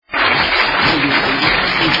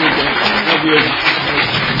Thank you.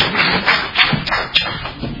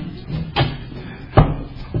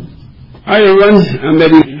 Hi, everyone. I'm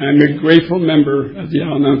Eddie. I'm a grateful member of the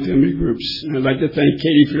Al-Anon family groups. And I'd like to thank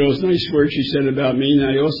Katie for those nice words she said about me. And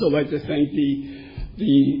I'd also like to thank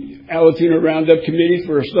the Al-Latino Roundup Committee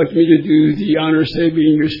for selecting me to do the honors today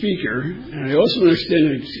being your speaker. And I also want to extend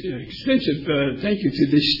an extensive thank you to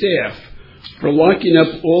the staff for locking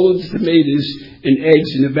up all of the tomatoes and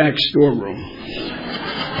eggs in the back storeroom.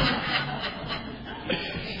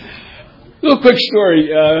 Real quick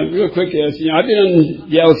story, I've been on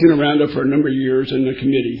the Al-Latino Roundup for a number of years on the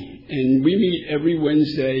committee, and we meet every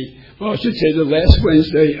Wednesday, well, I should say the last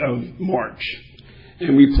Wednesday of March,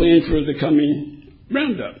 and we plan for the coming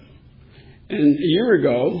Roundup. And a year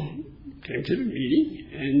ago, came to the meeting,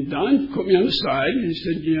 and Don put me on the side, and he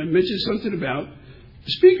said, mention something about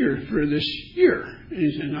the speaker for this year.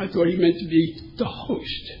 And I thought he meant to be the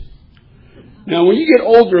host. Now, when you get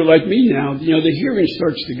older like me now, the hearing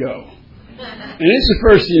starts to go. And it's the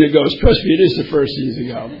first thing that goes. Trust me, it is the first thing to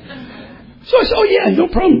go. So I said, oh, yeah, no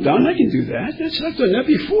problem, Don. I can do that. I've done that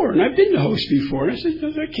before, and I've been the host before. And I said,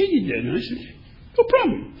 no, that Katie did. And I said, no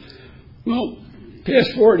problem. Well,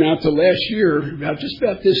 fast forward now to last year, just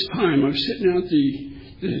about this time, I was sitting out the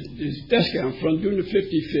desk out front doing the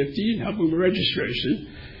 50-50 and helping with registration.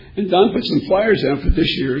 And Don put some flyers out for this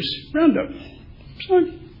year's Roundup. So I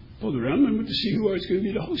pulled around and went to see who I was going to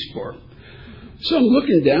be the host for. So I'm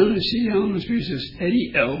looking down and I see Al-Anon speaker says,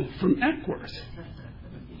 Eddie L. from Ackworth.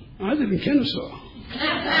 I live in Kennesaw.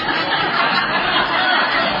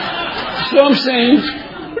 So I'm saying,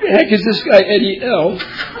 who the heck is this guy Eddie L.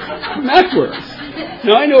 from Ackworth?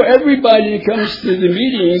 Now I know everybody that comes to the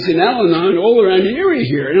meetings in Al-Anon all around the area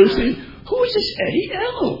here. And I'm saying, who is this Eddie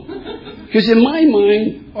L.? Because in my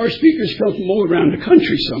mind, our speakers come from all around the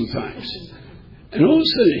country sometimes. And all of a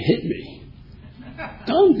sudden it hit me.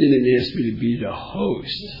 Don didn't ask me to be the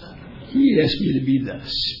host. He asked me to be the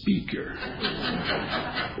speaker.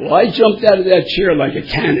 Well, I jumped out of that chair like a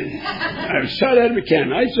cannon. I was shot out of a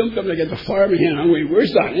cannon. I jumped up and I got the fire in my hand. I'm waiting,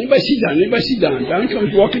 where's Don? Anybody see Don? Anybody see Don? Don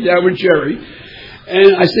comes walking down with Jerry.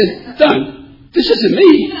 And I said, Don, this isn't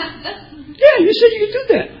me. Yeah, you said you could do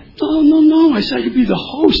that. No. I said I could be the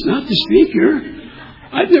host, not the speaker.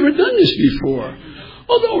 I've never done this before.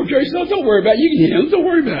 Oh, no, Jerry said, don't worry about it. You can handle it. Don't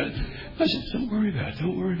worry about it. I said, don't worry about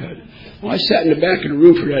it. Well, I sat in the back of the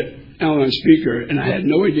room for that Al-Anon speaker, and I had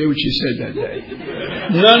no idea what she said that day.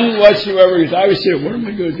 None whatsoever, because I was saying, what am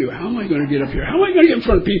I going to do? How am I going to get up here? How am I going to get in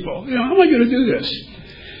front of people? How am I going to do this?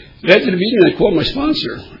 And after the meeting, I called my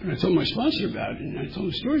sponsor, and I told my sponsor about it, and I told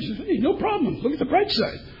him the story. He said, hey, no problem. Look at the bright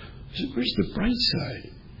side. I said, where's the bright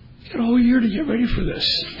side? You got a whole year to get ready for this.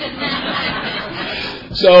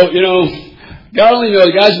 So, God only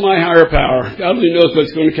knows, God's my higher power. God only knows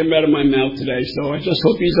what's going to come out of my mouth today. So I just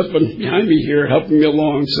hope He's up behind me here, helping me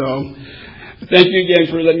along. So thank you again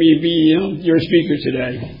for letting me be, your speaker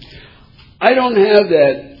today. I don't have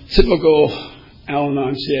that typical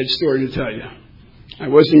Al-Anon sad story to tell you. I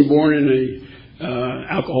wasn't born in an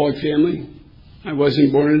alcoholic family. I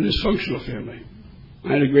wasn't born in a dysfunctional family.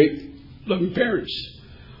 I had a great, loving parents.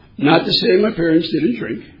 Not to say my parents didn't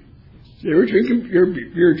drink. They were drinking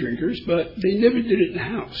beer drinkers, but they never did it in the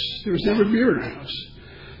house. There was never beer in the house.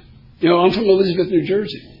 I'm from Elizabeth, New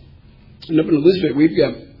Jersey. And up in Elizabeth,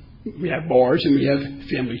 we have bars and we have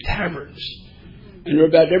family taverns. And they're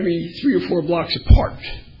about every 3 or 4 blocks apart.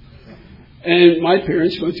 And my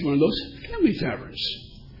parents went to one of those family taverns.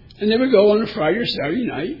 And they would go on a Friday or Saturday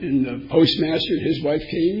night, and the postmaster and his wife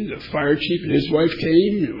came, the fire chief and his wife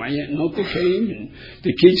came, and my aunt and uncle came, and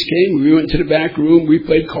the kids came. We went to the back room. We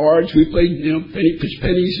played cards. We played,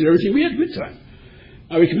 pennies and everything. We had a good time.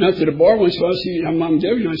 I would come out to the bar once in a while, see how Mom and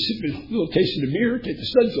Dad, I'd sip a little taste of the beer, take the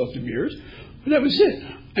suds off the beers. But that was it.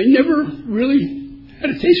 I never really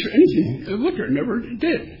had a taste for anything of liquor. Never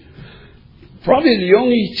did. Probably the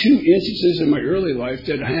only 2 instances in my early life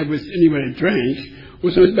that I had with anybody that drank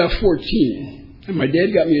was when I was about 14. And my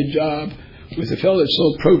dad got me a job with a fellow that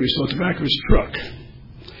sold produce on the back of his truck.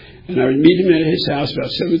 And I would meet him at his house about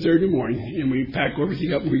 7:30 in the morning, and we'd pack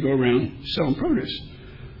everything up and we'd go around selling produce.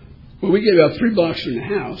 Well, we get about 3 blocks from the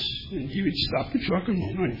house, and he would stop the truck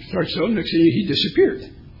and start selling. Next thing he disappeared.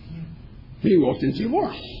 He walked into the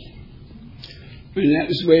bar. And that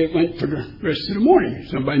was the way it went for the rest of the morning.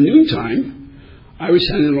 So by noontime, I was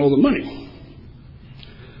handling all the money.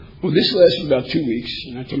 Well, this lasted about 2 weeks,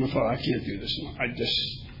 and I told my father, I can't do this. I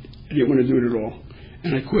didn't want to do it at all.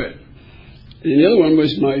 And I quit. And the other one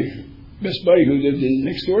was my best buddy who lived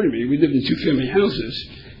next door to me. We lived in 2 family houses,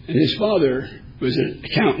 and his father was an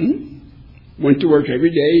accountant, went to work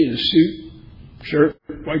every day in a suit, shirt,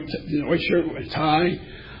 white shirt, with a tie,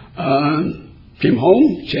 Came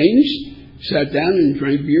home, changed, sat down and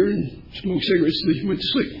drank beer and smoked cigarettes and went to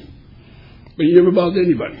sleep. But he never bothered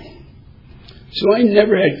anybody. So I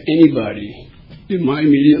never had anybody in my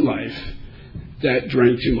immediate life that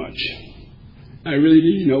drank too much. I really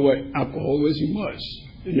didn't know what alcoholism was.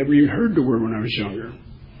 I never even heard the word when I was younger.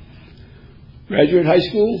 Graduated high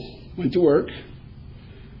school, went to work.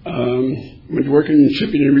 Went to work in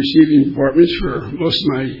shipping and receiving departments for most of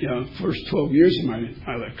my first 12 years of my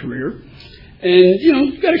career.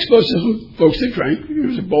 And, got exposed to some folks that drank. There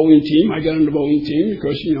was a bowling team. I got on the bowling team. Of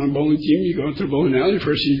course, on a bowling team, you go into the bowling alley. The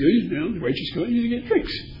first thing you do, the waitress goes, you get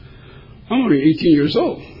drinks. I'm only 18 years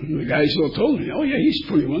old. And the guys all told me, oh, yeah, he's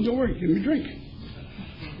 21. Don't worry, give him a drink.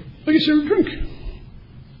 I could serve a drink.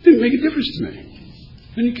 Didn't make a difference to me.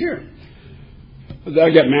 I didn't care. But then I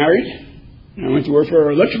got married. And I went to work for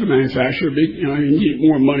an electrical manufacturer. I needed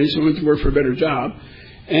more money, so I went to work for a better job.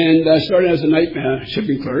 And I started as a night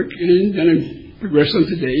shipping clerk, and then I progressed on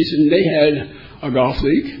to days. And they had a golf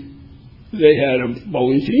league, they had a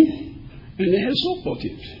bowling team, and they had softball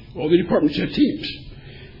teams. All the departments had teams.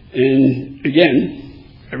 And again,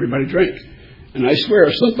 everybody drank. And I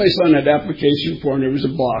swear, someplace on that application form, there was a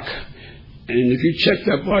block. And if you checked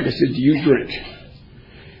that block, it said, do you drink?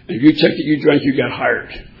 And if you checked that you drank, you got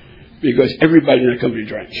hired. Because everybody in that company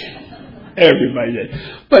drank. Everybody did.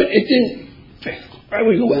 But it didn't. I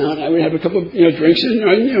would go out. I would have a couple of drinks, and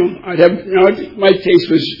I'd have. My taste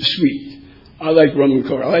was sweet. I like rum and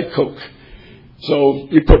Coke. I like Coke. So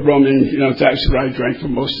you put rum in. That's what I drank for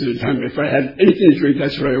most of the time. If I had anything to drink,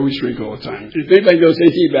 that's what I always drink all the time. And if anybody knows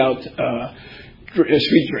anything about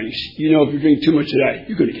sweet drinks, if you drink too much of that,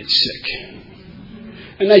 you're going to get sick.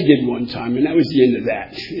 And I did one time, and that was the end of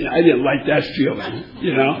that. I didn't like that feeling.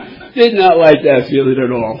 Did not like that feeling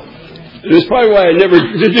at all. And it's probably why I never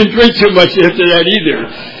didn't drink too much after that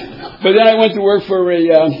either. But then I went to work for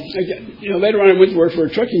later on I went to work for a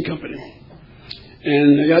trucking company.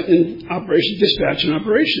 And I got in dispatch and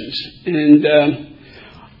operations. And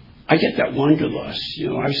I get that wanderlust.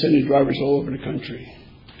 I was sending drivers all over the country.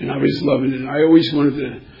 And I was loving it. I always wanted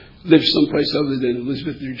to live someplace other than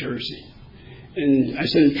Elizabeth, New Jersey. And I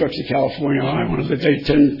sent in trucks to California. I wanted to take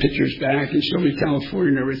 10 pictures back and show me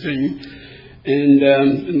California and everything.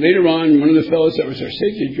 And later on, one of the fellows that was our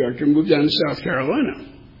safety director moved down to South Carolina.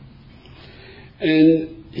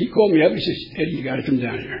 And he called me up. He says, Eddie, you got to come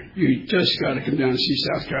down here. You just got to come down and see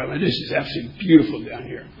South Carolina. This is absolutely beautiful down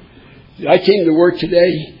here. I came to work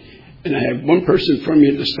today, and I had one person from me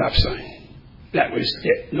at the stop sign. That was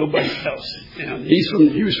it. Nobody else.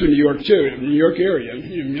 He was from New York too, New York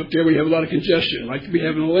area. Up there we have a lot of congestion, like we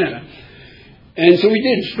have in Atlanta. And so we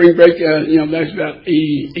did spring break. That was about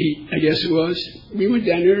 88, I guess it was. We went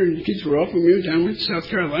down there, and the kids were off, and we went down to South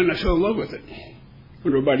Carolina. I fell in love with it.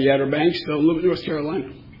 When everybody had our banks, fell in love with North Carolina.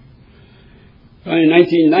 In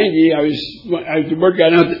 1990, the word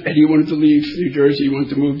got out that Eddie wanted to leave New Jersey. He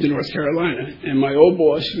wanted to move to North Carolina, and my old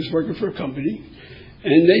boss was working for a company,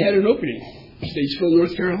 and they had an opening. Statesville,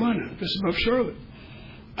 North Carolina, just above Charlotte.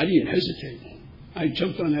 I didn't hesitate. I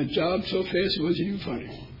jumped on that job so fast it wasn't even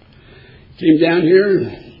funny. Came down here,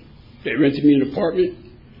 they rented me an apartment,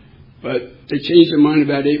 but they changed their mind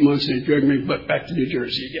about 8 months and they dragged me back to New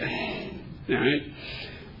Jersey again. All right.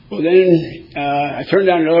 Well, then I turned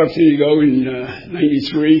down another opportunity to go in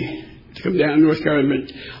 93 to come down to North Carolina.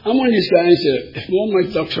 I'm one of these guys that if all my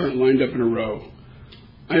ducks aren't lined up in a row,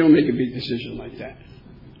 I don't make a big decision like that.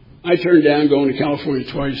 I turned down going to California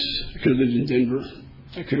twice. I could have lived in Denver.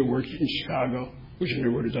 I could have worked in Chicago, which I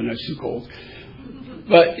never would have done. That's too cold.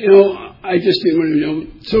 But, I just didn't want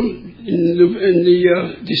to, So in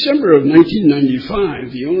the December of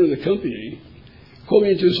 1995, the owner of the company called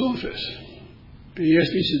me into his office. And he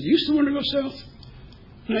asked me, he said, do you still want to go south?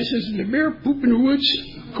 And I said, the bear poop in the woods?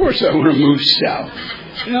 Of course I want to move south.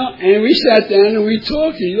 And we sat down and we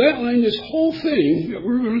talked, and he outlined this whole thing that we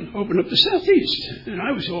were going to open up the Southeast. And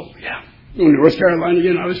I was all, going to North Carolina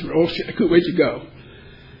again. I couldn't wait to go.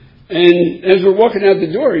 And as we're walking out the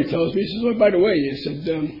door, he tells me, he says, oh, by the way, he said,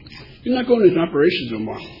 you're not going into operations no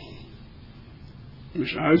more.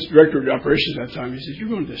 I was director of operations at that time. He says, you're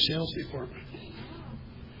going to the sales department.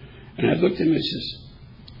 And I looked at him and says,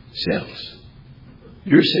 sales?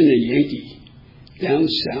 You're sending a Yankee down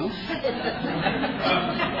south?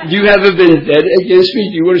 Do you have a vendetta against me?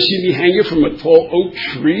 Do you want to see me hanging from a tall oak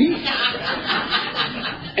tree?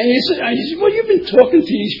 And he said, well, you've been talking to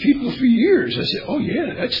these people for years. I said, oh,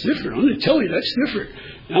 yeah, that's different. I'm going to tell you that's different.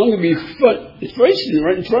 Now I'm going to be facing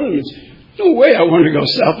right in front of him. No way I want to go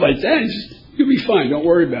south like that. He said, you'll be fine. Don't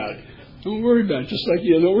worry about it. Don't worry about it. Just like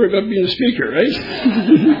don't worry about being a speaker, right?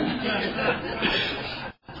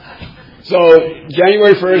 So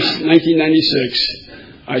January 1st,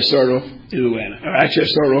 1996, I started off in Atlanta. Actually, I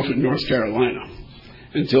started off in North Carolina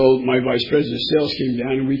until my vice president of sales came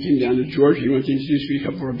down, and we came down to Georgia. He wanted to introduce me to a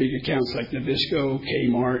couple of our big accounts like Nabisco,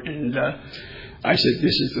 Kmart, and I said,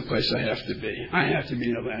 this is the place I have to be. I have to be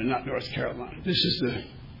in Atlanta, not North Carolina.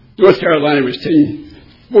 North Carolina was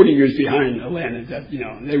 40 years behind Atlanta.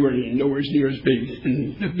 They were nowhere near as big,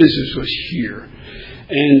 and the business was here.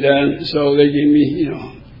 And so they gave me,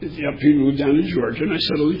 the opportunity to move down to Georgia, and I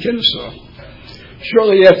settled in Kennesaw.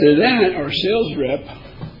 Shortly after that, our sales rep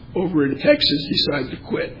over in Texas decided to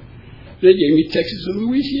quit. They gave me Texas and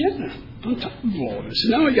Louisiana on top of all this.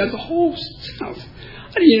 And now I got the whole South.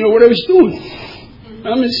 I didn't even know what I was doing.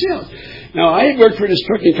 I'm in sales. Now, I had worked for this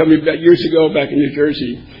trucking company about years ago back in New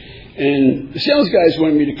Jersey, and the sales guys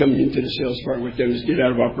wanted me to come into the sales department with them to get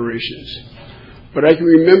out of operations. But I can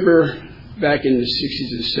remember back in the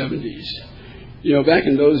 60s and 70s, back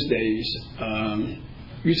in those days,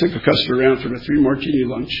 you took a customer around for the 3-martini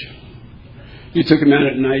lunch. You took them out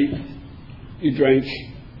at night. You drank.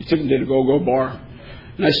 You took them to the go-go bar.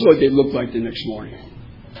 And I saw what they looked like the next morning.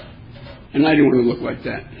 And I didn't want to look like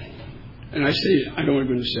that. And I said, I don't want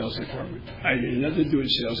to go in the sales department. I had nothing to do with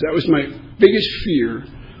sales. That was my biggest fear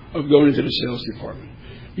of going into the sales department.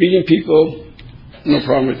 Meeting people, no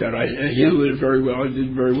problem with that. I handled it very well. I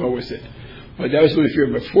did very well with it. But that was my fear.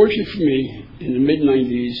 But fortunately for me, in the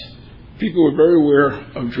mid-'90s, people were very aware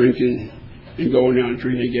of drinking and going out and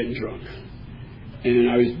drinking and getting drunk.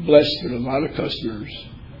 And I was blessed with a lot of customers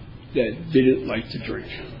that didn't like to drink.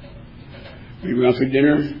 We went out for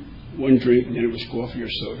dinner, one drink, and then it was coffee or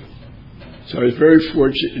soda. So I was very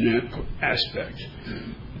fortunate in that aspect.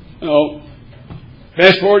 Now,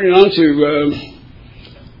 fast forwarding on to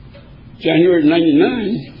January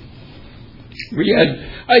 99,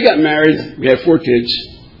 I got married. We had 4 kids.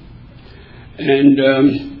 And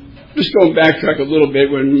just going backtrack a little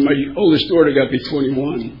bit, when my oldest daughter got to be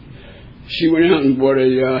 21, she went out and bought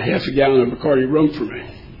a half a gallon of Bacardi rum for me.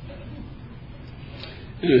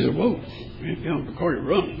 And I said, whoa, half a gallon of Bacardi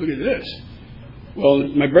rum, look at this. Well,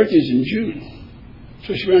 my birthday's in June.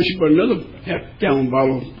 So she went out and she bought another half gallon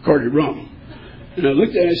bottle of Bacardi rum. And I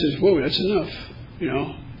looked at it and I said, whoa, that's enough.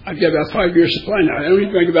 I've got about 5 years supply now. I don't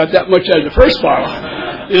even drink about that much out of the first bottle.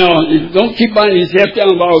 You don't keep buying these half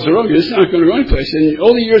gallon bottles of rum. It's not going to go anyplace. And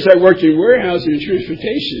all the years I worked in warehousing and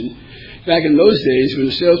transportation, back in those days, when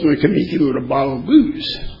the salesman would come in with a bottle of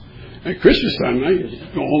booze, at Christmas time,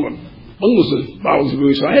 I'd go home with bundles of bottles of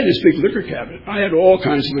booze. So I had this big liquor cabinet. I had all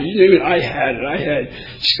kinds of, you name it, I had it. I had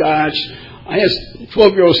scotch. I had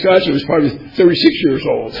 12-year-old scotch that was probably 36 years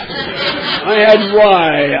old. I had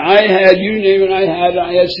rye. I had, you name it, I had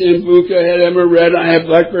Sambuca, I had Amaret, I had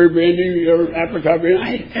blackberry brandy or apricot brandy. I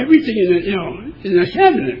had everything in the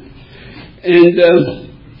cabinet.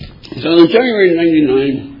 And so in January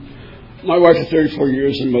 99, my wife of 34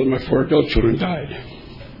 years and mother of my 4 adult children died.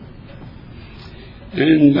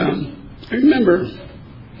 And I remember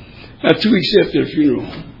about 2 weeks after the funeral,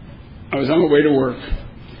 I was on my way to work.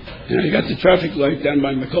 And I got the traffic light down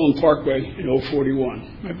by McClellan Parkway in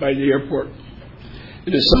 041, right by the airport.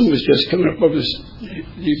 And the sun was just coming up over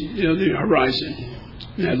the horizon.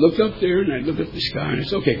 And I looked up there and I looked at the sky and I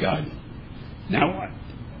said, okay, God, now what?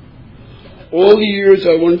 All the years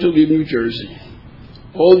I wanted to leave New Jersey,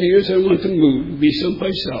 all the years I wanted to move, be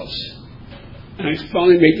someplace else. And I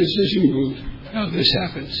finally made the decision to move. Now this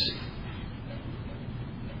happens.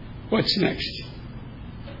 What's next?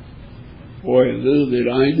 Boy, little did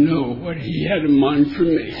I know what he had in mind for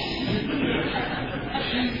me.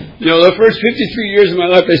 The first 53 years of my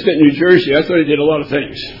life I spent in New Jersey, I thought I did a lot of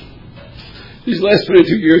things. These last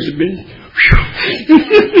 22 years have been...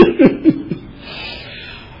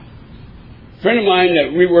 A friend of mine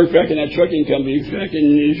that we worked back in that trucking company back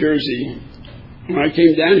in New Jersey, when I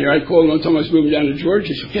came down here, I called him one time I was moving down to Georgia.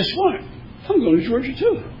 He said, guess what? I'm going to Georgia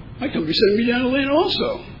too. My company sent me down to Atlanta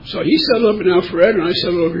also. So he settled up in Alpharetta and I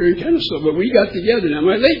settled over here in Kennesaw. But we got together. Now,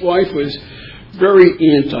 my late wife was very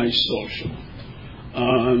antisocial.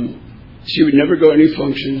 She would never go to any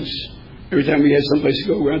functions. Every time we had someplace to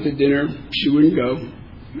go out to dinner, she wouldn't go.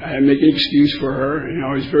 I had to make an excuse for her, and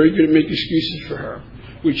I was very good at making excuses for her,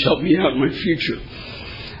 which helped me out in my future.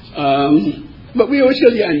 But we always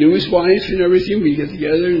got together. I knew his wife and everything. We'd get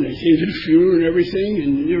together, and they came to the funeral and everything,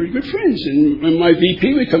 and they were good friends. And when my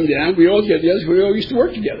VP would come down, we'd all get together. We all used to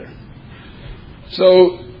work together.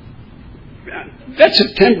 So that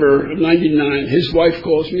September of 99, his wife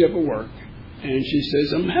calls me up at work, and she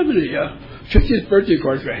says, I'm having a 50th birthday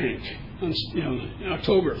party for Hank in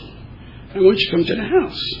October. I want you to come to the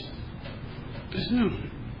house. I said, no,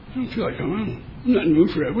 I don't feel like coming. I'm not in the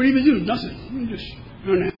mood for that. What have you been doing? Nothing.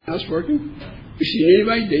 around the house working. You seen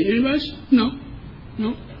anybody dating anybody?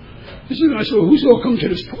 No. I said, well, who's all come to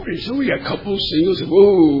this party? So we got couples, singles.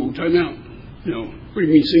 Whoa, time out. What do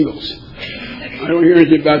you mean singles? I don't hear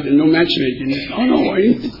anything about no matchmaking. Oh, no, I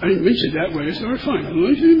didn't mention it that way. I said, all right, fine. I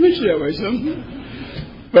didn't mention it that way. So.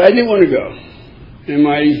 But I didn't want to go. And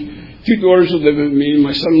my 2 daughters would live with me, and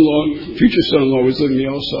my son-in-law, future son-in-law, was living with me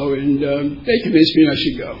also, and they convinced me I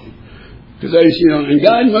should go. Because and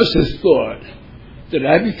God must have thought that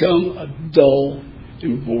I'd become a dull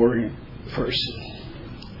and boring person.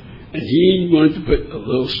 And He wanted to put a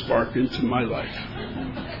little spark into my life.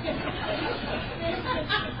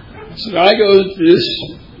 So I go to this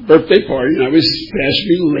birthday party, and I was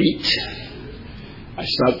fashionably late. I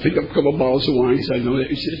stopped to pick up a couple of bottles of wine, because I know that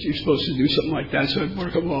you're supposed to do something like that, so I bought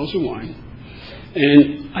a couple of bottles of wine.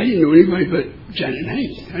 And I didn't know anybody but Janet and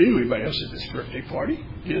Hank. I didn't know anybody else at this birthday party.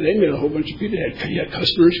 They met a whole bunch of people. They had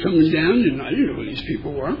customers coming down, and I didn't know who these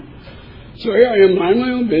people were. So here I am, minding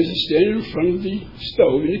my own business, standing in front of the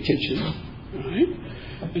stove in the kitchen, right?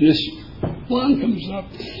 And this blonde comes up,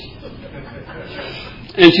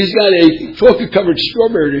 and she's got a chocolate-covered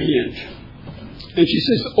strawberry in her hand. And she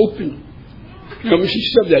says, open. But she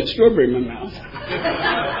shoved that strawberry in my mouth.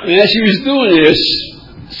 And as she was doing this,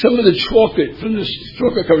 some of the chocolate from the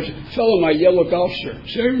chocolate cover fell on my yellow golf shirt.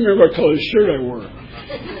 So I remember what color shirt I wore.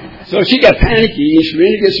 So she got panicky, and she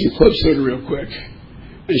ran to get some club soda real quick.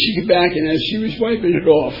 And she came back, and as she was wiping it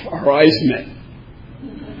off, our eyes met.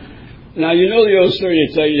 Now, you know the old story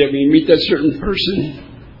they tell you that when you meet that certain person,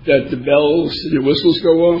 that the bells and the whistles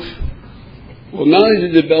go off? Well, not only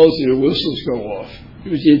did the bells and the whistles go off, it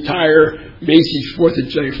was the entire Macy's 4th of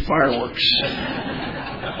July fireworks.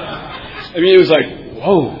 I mean, it was like,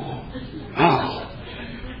 whoa, wow.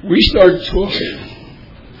 We started talking,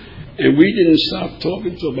 and we didn't stop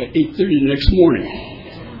talking until about 8:30 the next morning.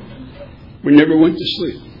 We never went to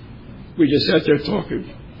sleep. We just sat there talking.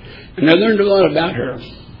 And I learned a lot about her.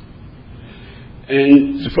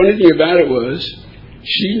 And the funny thing about it was,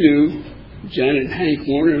 she knew Janet and Hank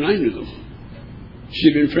more than I knew them.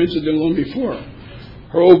 She'd been friends with them long before.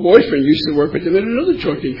 Her old boyfriend used to work with them at another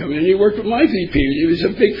trucking company, and he worked with my VP. It was a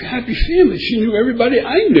big, happy family. She knew everybody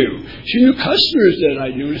I knew. She knew customers that I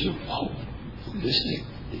knew. And I said, whoa, this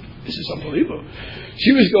is unbelievable.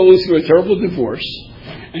 She was going through a terrible divorce,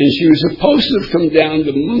 and she was supposed to have come down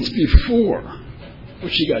the month before,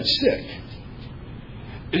 but she got sick.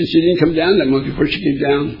 And she didn't come down that month before. She came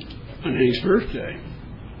down on Hank's birthday.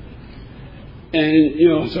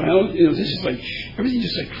 And, so how, this is like, everything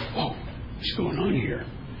just like, whoa. What's going on here?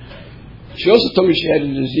 She also told me she had a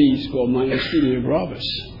disease called myasthenia gravis.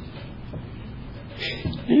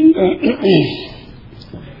 And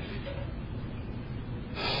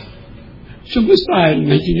she almost died in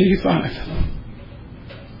 1985.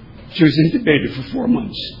 She was intubated for 4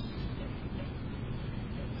 months.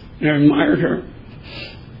 And I admired her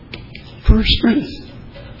for her strength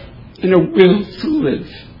and her will to live.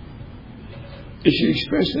 And she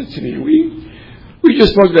expressed that to me. We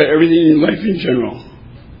just talked about everything in life in general.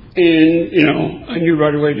 And, I knew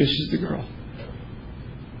right away this is the girl.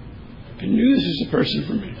 I knew this is the person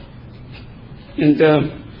for me. And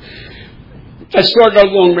I started a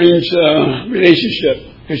long-range relationship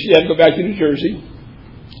because she had to go back to New Jersey.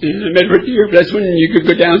 And I met her at the airport. That's when you could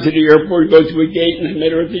go down to the airport, go to a gate, and I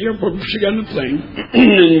met her at the airport before she got on the plane.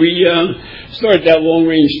 And we started that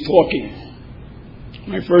long-range talking.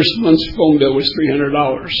 My first month's phone bill was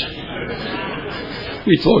 $300.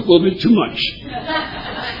 We talked a little bit too much.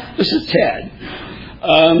 Just a tad.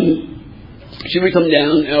 She would come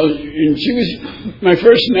down, and she was, when I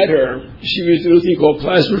first met her, she was doing a thing called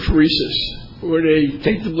plasmapheresis, where they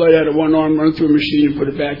take the blood out of one arm, run through a machine, and put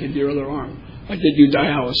it back into the other arm. Like they do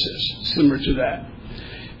dialysis, similar to that.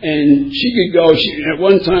 And she could go, at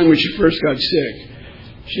one time when she first got sick,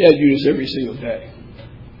 she had to do this every single day.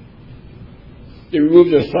 They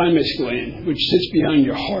removed her thymus gland, which sits behind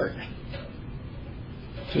your heart.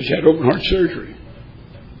 So she had open heart surgery.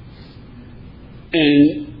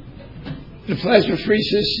 And the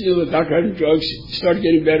plasmapheresis, the doctor had her drugs, started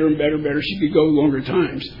getting better and better and better. She could go longer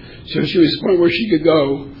times. So she was to the point where she could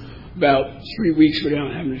go about 3 weeks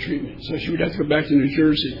without having the treatment. So she would have to go back to New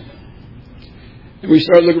Jersey. And we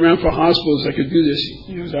started looking around for hospitals that could do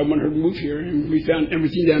this. I wanted her to move here, and we found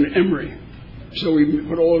everything down at Emory. So we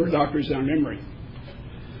put all of our doctors down at Emory.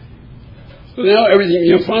 So now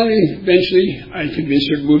everything, finally, eventually, I convinced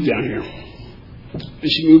her to move down here.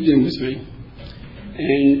 And she moved in with me.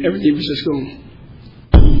 And everything was just going,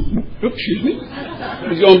 excuse me. It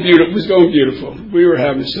was going beautiful. We were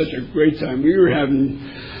having such a great time. We were having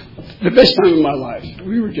the best time of my life.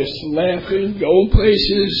 We were just laughing, going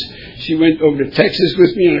places. She went over to Texas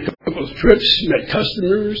with me on a couple of trips, met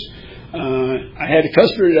customers. I had a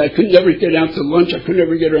customer that I could never get out to lunch. I could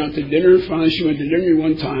never get her out to dinner. Finally, she went to dinner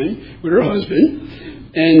one time with her husband.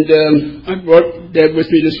 And I brought Deb with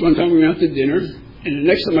me this one time. We went out to dinner. And the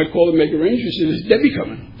next time I called to make arrangements, she said, "Is Debbie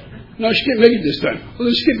coming?" "No, she can't make it this time." "Well,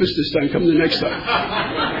 then skip us this time. Come the next time."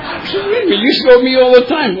 I said, "Wait a minute, you used to go with me all the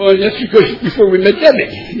time." "Well, that's because before we met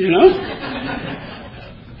Debbie, you know.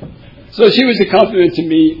 So she was a compliment to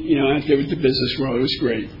me, you know, out there with the business world. It was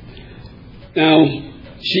great. Now,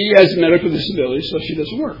 she has a medical disability, so she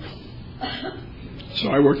doesn't work. So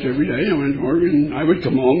I worked every day. I went to work, and I would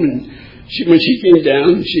come home, and when she came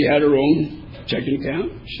down, she had her own checking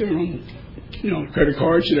account. She had her own, you know, credit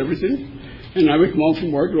cards and everything. And I would come home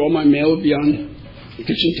from work, and all my mail would be on the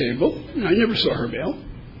kitchen table. And I never saw her mail.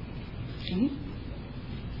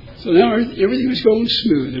 So now everything was going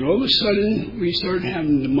smooth, and all of a sudden we started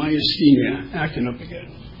having the myasthenia acting up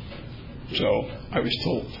again. So I was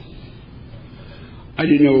told. I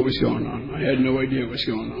didn't know what was going on. I had no idea what was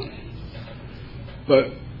going on.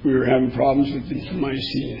 But we were having problems with the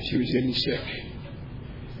myasthenia. She was getting sick.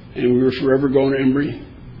 And we were forever going to Embry.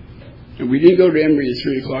 And we didn't go to Embry at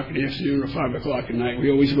 3 o'clock in the afternoon or 5 o'clock at night.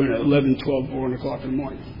 We always went at 11, 12, or 1 o'clock in the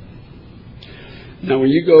morning. Now, when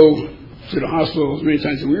you go to the hospital as many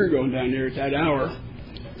times as we were going down there at that hour,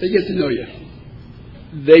 they get to know you.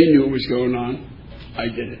 They knew what was going on. I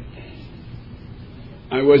didn't.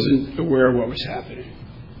 I wasn't aware of what was happening.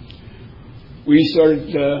 We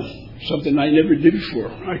started something I never did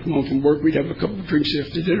before. I'd come home from work, we'd have a couple of drinks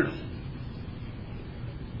after dinner.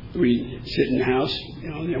 We'd sit in the house, you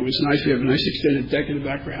know, it was nice. We have a nice extended deck in the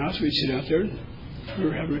back of our house. We'd sit out there, and we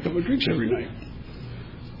were having a couple of drinks every night.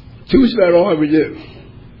 2 was about all I would do.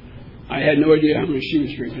 I had no idea how much she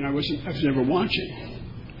was drinking. I was never watching.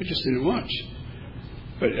 I just didn't watch.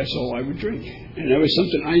 But that's all I would drink. And that was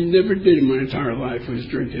something I never did in my entire life, was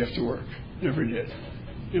drink after work. Never did.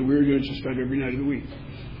 And we were doing just about every night of the week.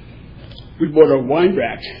 We bought a wine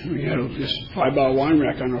rack. We had this 5-bottle wine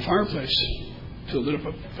rack on our fireplace. Filled it up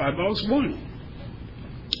with 5 bottles of wine.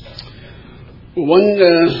 Well, one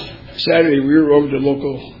Saturday, we were over to the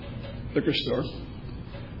local liquor store,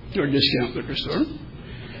 or discount liquor store,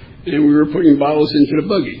 and we were putting bottles into the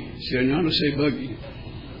buggy. See, I know how to say buggy,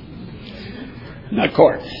 not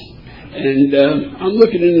cart. And I'm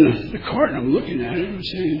looking in the cart, and I'm looking at it, and I'm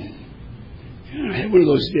saying, I had one of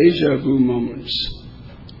those deja vu moments.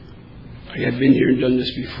 I had been here and done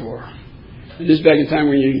this before. And this is back in time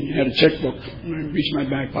when you had a checkbook. And I reached my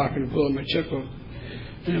back pocket and pulled out my checkbook.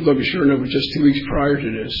 And I looked, sure enough, just 2 weeks prior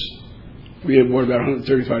to this, we had bought about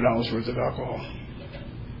 $135 worth of alcohol.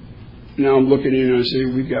 Now I'm looking in and I say,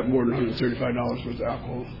 we've got more than $135 worth of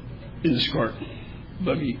alcohol in this cart,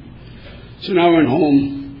 buggy. So now I went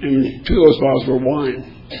home, and 2 of those bottles were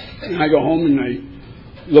wine. And I go home and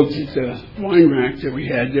I looked at the wine rack that we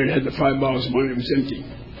had there. It had the 5 bottles of wine. It was empty.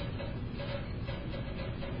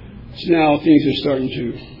 So now things are starting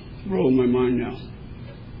to roll in my mind now.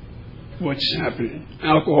 What's happening?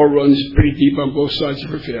 Alcohol runs pretty deep on both sides of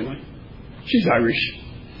her family. She's Irish.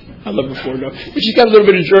 I love her for it, but she's got a little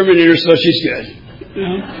bit of German in her, so she's good. You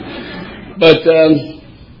know? But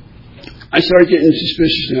I started getting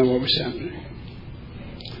suspicious now what was happening.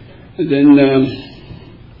 And then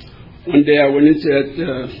one day I went into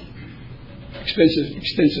that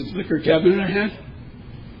expensive liquor cabinet I had.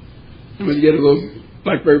 I went to get a little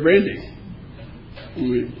blackberry brandy. And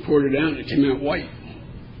we poured it out, and it came out white.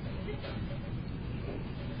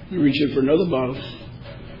 We reached in for another bottle.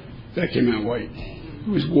 That came out white. It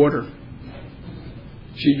was water.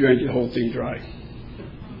 She drank the whole thing dry.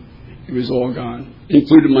 It was all gone,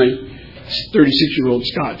 including my 36-year-old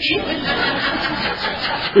scotch,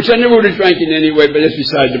 which I never would have drank it anyway, but that's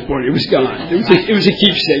beside the point. It was gone. It was a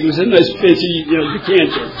keepsake. It was a nice fancy,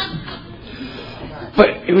 decanter. But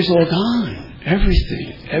it was all gone.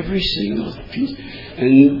 Everything. Every single piece.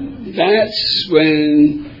 And that's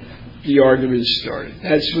when the arguments started.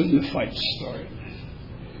 That's when the fights started.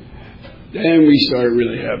 Then we started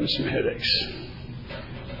really having some headaches.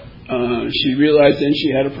 She realized then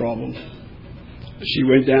she had a problem. She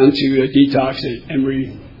went down to a detox at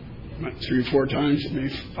Emory 3 or 4 times, maybe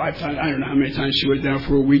 5 times. I don't know how many times she went down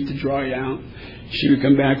for a week to dry out. She would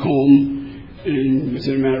come back home, and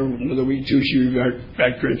within a matter of another week or 2, she would be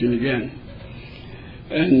back drinking again.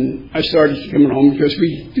 And I started coming home because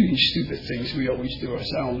we do these stupid things we always do, our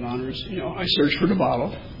silent honors. I searched for the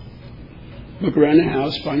bottle, look around the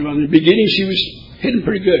house, find it. In the beginning, she was hidden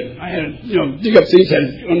pretty good. I had, dig up things,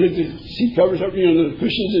 had under the seat covers, the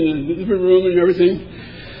cushions in the living room and everything.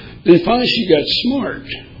 Then finally she got smart,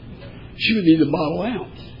 she would leave the bottle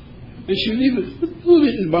out. And she would leave it a little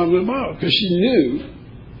bit in the bottom of the bottle because she knew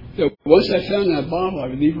that once I found that bottle, I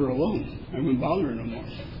would leave her alone. I wouldn't bother her no more.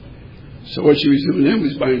 So what she was doing then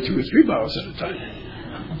was buying 2 or 3 bottles at a time.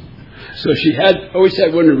 So she always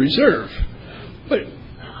had one in reserve. But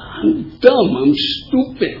I'm dumb. I'm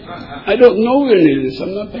stupid. I don't know any of this.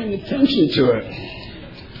 I'm not paying attention to it.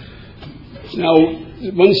 Now,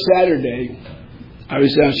 one Saturday,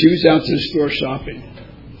 she was out to the store shopping.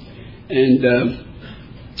 And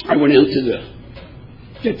I went out to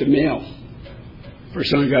get the mail.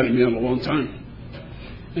 First time I got a mail in a long time.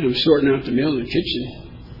 And I was sorting out the mail in the kitchen.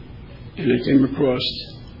 And I came across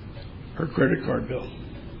her credit card bill.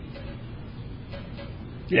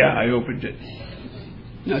 Yeah, I opened it.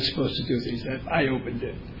 Not supposed to do things like that. I opened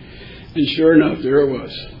it. And sure enough, there it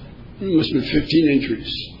was. It must have been 15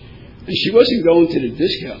 entries. And she wasn't going to the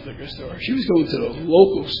discount liquor store. She was going to the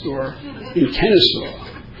local store in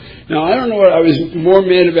Kennesaw. Now, I don't know what I was more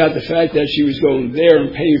mad about, the fact that she was going there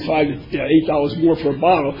and paying $5 to $8 more for a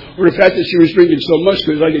bottle, or the fact that she was drinking so much,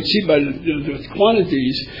 because I could see by the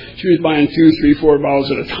quantities, she was buying 2, 3, 4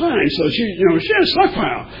 bottles at a time. So she had a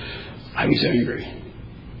stockpile. I was angry.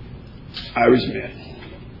 I was mad.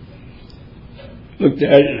 Looked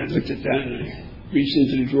at it, and I looked at that, and I reached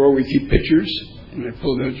into the drawer where we keep pictures, and I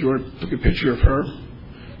pulled out the drawer, took a picture of her,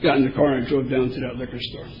 got in the car, and I drove down to that liquor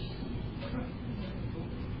store.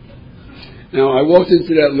 Now, I walked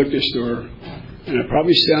into that liquor store, and I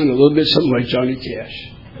probably sounded a little bit something like Johnny Cash.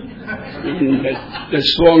 That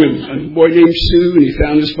song, a boy named Sue, and he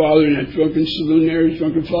found his father in that drunken saloon there, his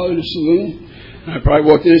drunken father in the saloon. And I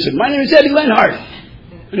probably walked in and said, "My name is Eddie Lenhart,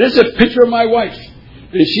 and this is a picture of my wife,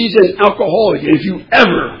 and she's an alcoholic, and if you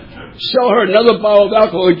ever sell her another bottle of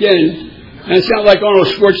alcohol again," and it sounded like Arnold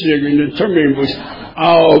Schwarzenegger in the Terminator movie,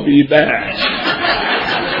 "I'll be back."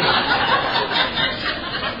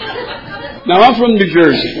 Now, I'm from New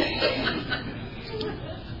Jersey.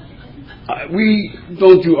 We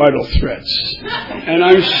don't do idle threats. And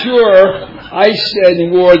I'm sure I said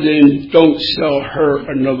more than don't sell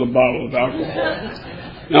her another bottle of alcohol.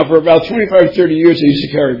 Now, for about 25, 30 years, I used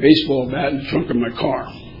to carry a baseball bat in the trunk of my car.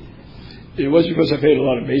 And it wasn't because I played a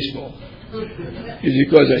lot of baseball. It was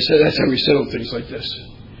because I said, that's how we settle things like this.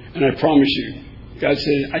 And I promise you, God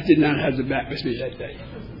said, I did not have the bat with me that day.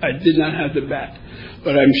 I did not have the bat.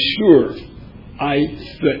 But I'm sure I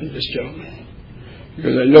threatened this gentleman.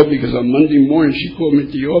 Because I know, because on Monday morning she called me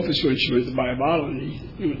at the office when she went to buy a bottle, and he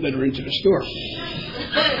let her into the store.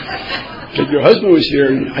 Said, "Your husband was here,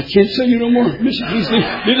 and I can't sell you no more, Mr. Beasley.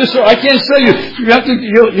 Leave the store. I can't sell you. You have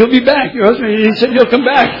to. He'll be back. Your husband. He said he'll come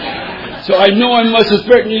back." So I know I must have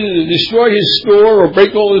threatened either to destroy his store or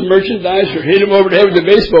break all his merchandise or hit him over the head with a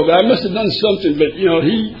baseball bat. I must have done something, but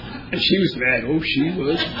and she was mad. Oh, she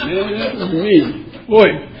was. Yeah, that was me, boy.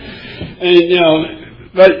 And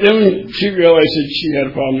but then she realized that she had a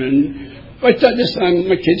problem, and by this time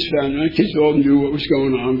my kids found it. My kids all knew what was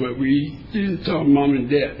going on, but we didn't tell Mom and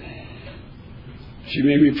Dad. She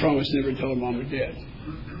made me promise never to tell Mom and Dad.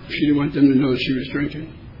 She didn't want them to know that she was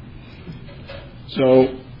drinking.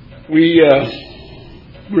 So we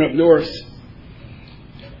went up north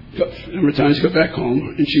a number of times, got back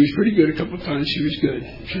home, and she was pretty good. A couple of times she was good.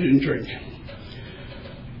 She didn't drink.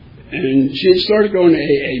 And she had started going to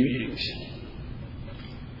AA meetings.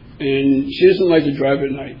 And she doesn't like to drive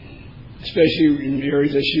at night, especially in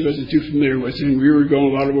areas that she wasn't too familiar with. And we were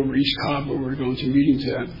going a lot over East Cobb, where we were going to meetings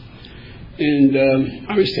at. And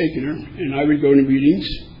I was taking her, and I would go to meetings.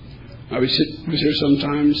 I would sit with her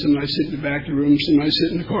sometimes, and I'd sit in the back of the room, and I'd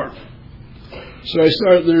sit in the car. So I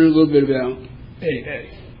started learning a little bit about AA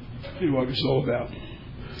and what it was all about,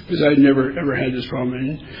 because I'd never, ever had this problem.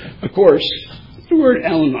 And, of course, the word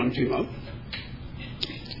Al-Anon came up.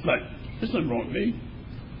 But there's nothing wrong with me.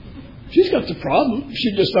 She's got the problem.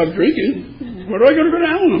 She just stopped drinking. What am I going to go to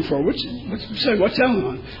Al-Anon for? What's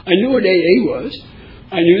Al-Anon? I knew what AA was.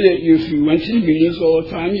 I knew that if you went to the meetings all the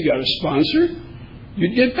time, you got a sponsor,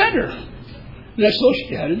 you'd get better. And that's all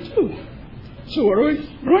she had to do. So what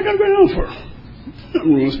am I going to go down for?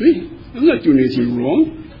 Nothing wrong with me. I'm not doing anything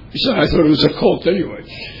wrong. Besides, I thought it was a cult anyway.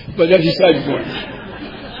 But that's beside the point.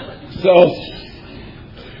 So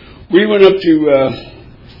we went up to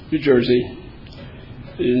New Jersey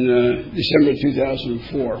in December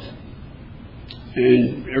 2004.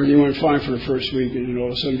 And everything went fine for the first week, and then all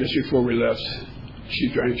of a sudden, just before we left, she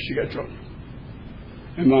drank, she got drunk.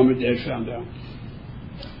 And Mom and Dad found out.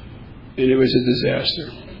 And it was a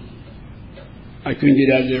disaster. I couldn't get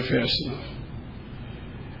out of there fast enough.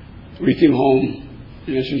 We came home,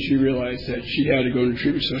 and that's when she realized that she had to go into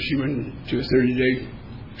treatment, so she went to a 30-day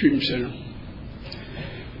treatment center.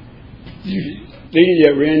 the lady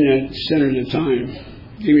that ran that center at the time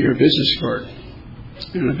gave me her business card.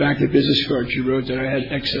 And on the back of the business card, she wrote that I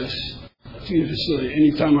had access to the facility.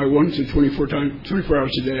 Anytime I wanted to, 24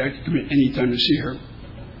 hours a day, I could come in any time to see her.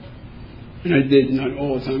 And I did, not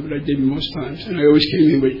all the time, but I did most times. And I always came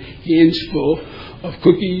in with hands full of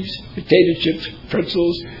cookies, potato chips,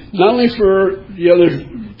 pretzels, not only for the other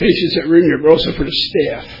patients that were in there, but also for the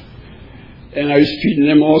staff. And I was feeding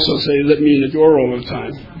them also, so they let me in the door all the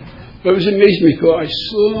time. But it was amazing because I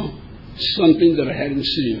saw something that I hadn't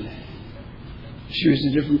seen. She was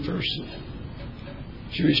a different person.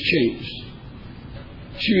 She was changed.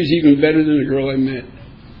 She was even better than the girl I met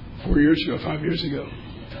 5 years ago.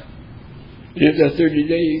 And after 30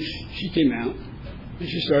 days, she came out, and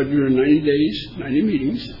she started doing 90 days, 90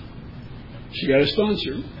 meetings. She got a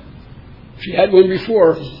sponsor. She had one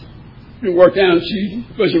before. It worked out. She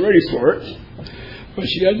wasn't ready for it. But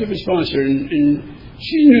she got a different sponsor, and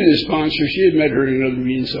she knew the sponsor. She had met her in another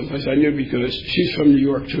meeting someplace. I knew because she's from New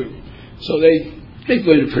York, too. So they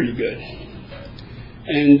blended pretty good.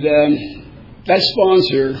 And that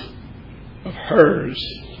sponsor of hers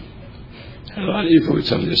had a lot of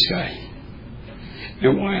influence on this guy.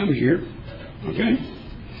 And why I'm here, okay?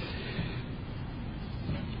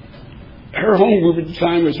 Her home group at the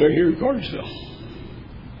time was right here in Cartersville.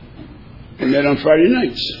 We met on Friday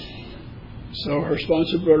nights. So her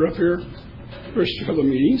sponsor brought her up here, first couple of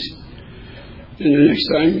meetings. And the next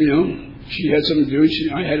time, she had something to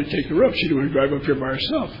do, I had to take her up. She didn't want to drive up here by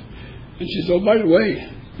herself. And she said, oh, by the way,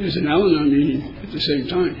 there's an Al-Anon meeting at the same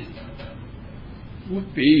time.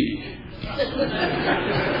 Whoopee.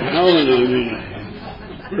 An Al-Anon meeting.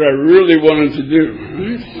 What I really wanted to do,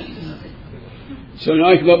 right? So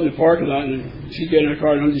now I come up in the parking lot and she get in the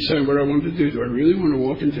car and I'm deciding what I wanted to do. Do I really want to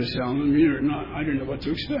walk into this Al-Anon meeting or not? I didn't know what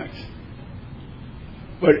to expect.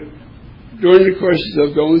 But during the course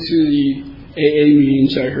of going through the AA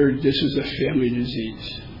meetings, I heard this was a family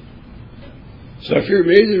disease. So I figured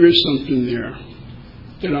maybe there is something there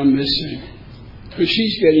that I'm missing. Because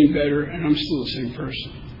she's getting better and I'm still the same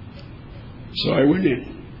person. So I went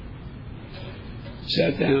in.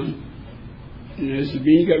 Sat down, and as the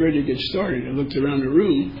meeting got ready to get started, I looked around the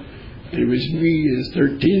room, and it was me and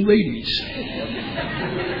 13 ladies.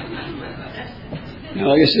 Now,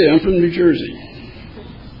 like I said, I'm from New Jersey.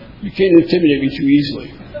 You can't intimidate me too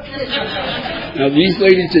easily. Now, these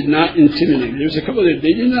ladies did not intimidate me. There's a couple that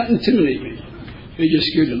they did not intimidate me. They just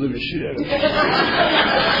scared the living shit out of me.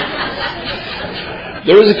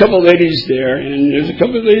 There was a couple of ladies there, and there's a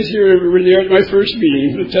couple of ladies here who were there at my first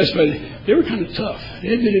meeting who testified. They were kind of tough. They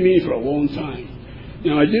had been in meeting for a long time.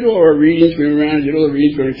 Now, I did all our readings, went around, did all the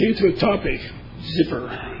readings, but when it came to a topic, zipper,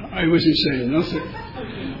 I wasn't saying nothing.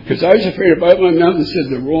 Because I was afraid if I opened my mouth and said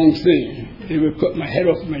the wrong thing, they would cut my head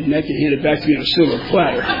off my neck and hand it back to me on a silver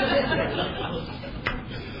platter.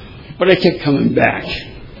 But I kept coming back.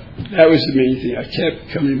 That was the main thing. I kept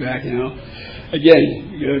coming back now.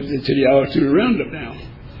 Again, you go to the altitude roundup now.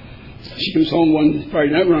 She comes home one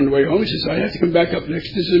Friday night, we're on the way home. She says, I have to come back up this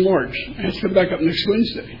is in March. I have to come back up next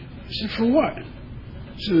Wednesday. I said, for what?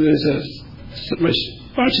 So my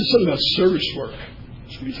sponsor said something about service work.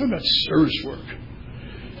 So we talking about service work.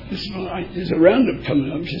 There's a roundup coming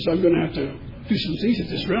up. She says, I'm going to have to do some things at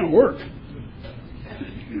this round of work.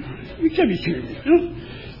 You can't be kidding me.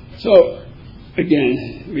 So,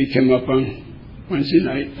 again, we came up on Wednesday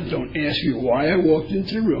night. Don't ask me why I walked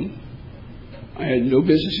into the room. I had no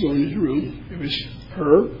business going into the room. It was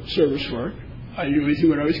her service work. I didn't know anything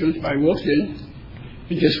what I was going to do. I walked in,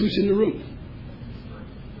 and guess who's in the room?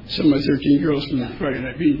 Some of my 13 girls from Friday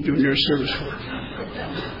night meeting doing their service work.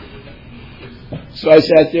 So I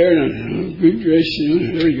sat there, and I'm good dressed,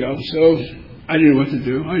 there we go. So I didn't know what to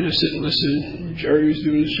do. I just sit and listen. Jerry was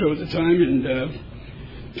doing the show at the time, and the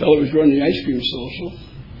fellow was running the ice cream social.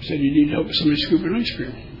 Said he needed help with somebody scooping ice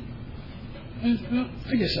cream. I said, well,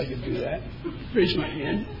 I guess I could do that. Raised my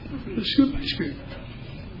hand. Scoop ice cream.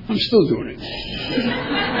 I'm still doing it.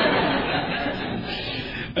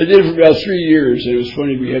 I did it for about 3 years, and it was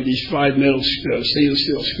funny. We had these 5 metal stainless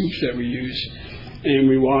steel scoops that we use, and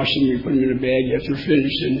we washed them, we put them in a bag after we're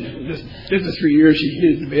finished, and after 3 years, he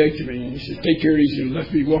handed the bag to me, and he said, take care of these, and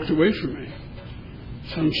left me, walked away from me.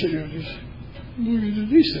 So I'm sitting there, just, what are we going to do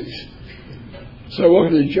these things? So I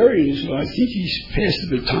walked into Jerry, and he said, I think he's passed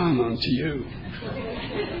the baton on to you.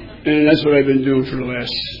 And that's what I've been doing for the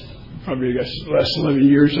last 11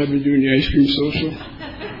 years. I've been doing the ice cream social.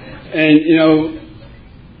 And,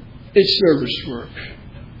 it's service work.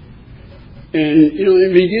 And, in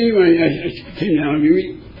the beginning when I came down,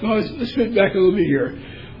 let's get back a little bit here.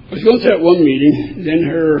 I was going to that one meeting, then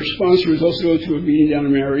her sponsor was also going to a meeting down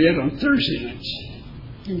in Marietta on Thursday nights.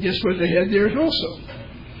 And guess what they had there also?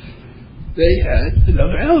 They had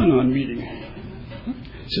another Al-Anon meeting.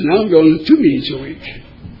 So now I'm going to 2 meetings a week.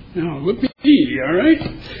 Now, whoopee, all right?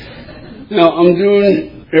 Now, I'm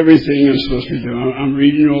doing everything I'm supposed to be doing. I'm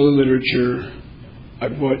reading all the literature. I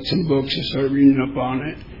bought some books and started reading up on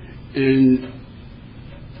it. And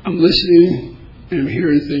I'm listening and I'm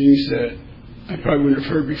hearing things that I probably wouldn't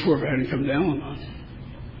have heard before if I hadn't come to Al-Anon.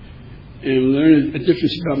 And I'm learning a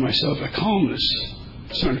difference about myself, a calmness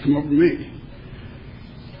starting to come over me.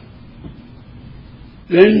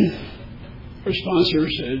 Then our sponsor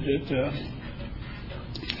said that,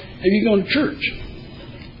 have you gone to church?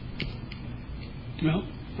 Well,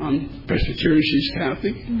 I'm Presbyterian, she's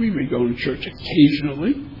Catholic. We've been going to church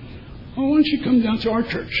occasionally. Well, why don't you come down to our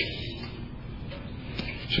church?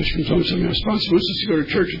 So she comes home and says, my sponsor wants us to go to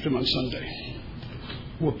church with him on Sunday.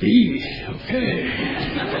 Whoopee, okay.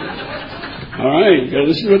 All right, gotta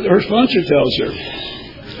listen to what her sponsor tells her.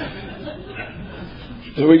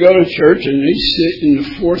 So we go to church, and they sit in the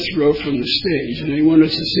 4th row from the stage, and they want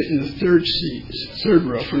us to sit in the 3rd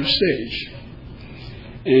row from the stage.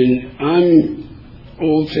 And I'm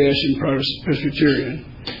old-fashioned Protestant Presbyterian.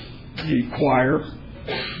 The choir,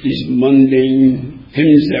 these mundane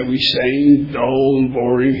hymns that we sang, dull and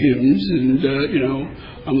boring hymns, and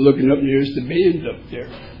I'm looking up, and there's the band up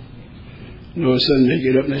there. And all of a sudden, they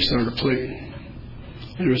get up and they start playing.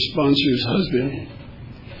 And her sponsor's husband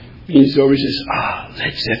leans over and says,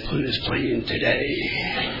 Led Zeppelin is playing today.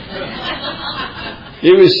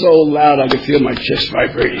 It was so loud I could feel my chest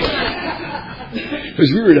vibrating.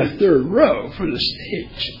 Because we were in the 3rd row from the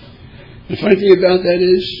stage. The funny thing about that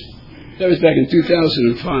is, that was back in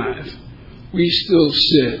 2005. We still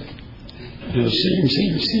sit in the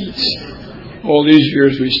same seats. All these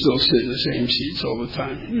years we still sit in the same seats all the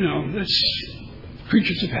time. That's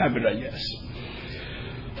creatures of habit, I guess.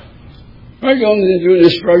 I go and doing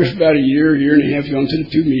this for about a year and a half, going to the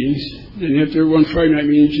 2 meetings. Then after one Friday night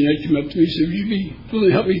meeting, Jeanette came up to me and said, would you be willing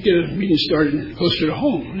to help me get a meeting started closer to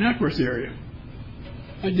home, in the Ackworth area?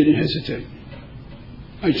 I didn't hesitate.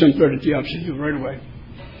 I jumped right at the option right away.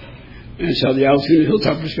 And that's how the Altitude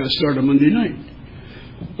Hilltoppers got started on Monday night.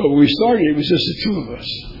 But when we started, it was just the 2 of us,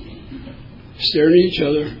 staring at each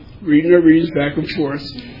other, reading our readings back and forth,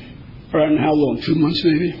 for I don't know how long, 2 months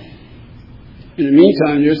maybe. In the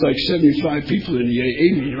meantime, there's like 75 people in the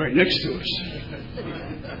AA meeting right next to us.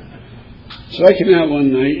 So I came out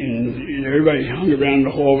one night, and everybody hung around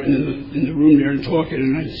the hall in the room there and talking,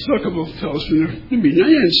 and I saw a couple of fellows from the meeting. I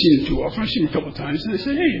hadn't seen them too often. I've seen them a couple of times, and I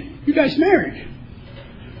said, hey, you guys married?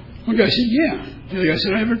 One guy said, yeah. The other guy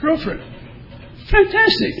said, I have a girlfriend.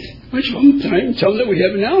 Fantastic. Why don't you come tonight and tell them that we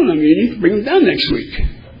have an Al-Anon meeting, bring them down next week.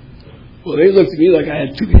 Well, they looked at me like I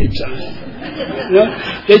had 2 capes on.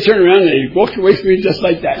 They turned around and they walked away from me just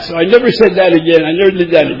like that. So I never said that again. I never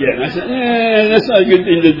did that again. I said, that's not a good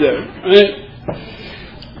thing to do. Right?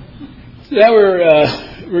 So now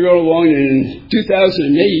we're going along in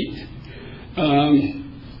 2008.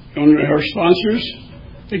 One of her sponsors,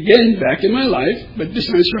 again, back in my life, but this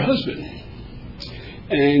time it's her husband.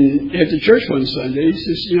 And after church one Sunday, he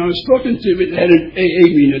says, I was talking to him at an AA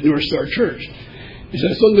meeting at North Star Church. He said,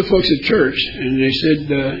 I told the folks at church, and they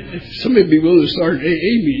said, if somebody would be willing to start an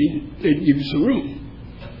AA meeting, they'd give us a room.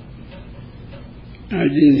 And I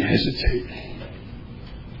didn't hesitate.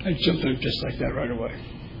 I jumped up just like that right away.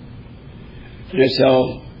 And that's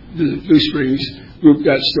how the Blue Springs group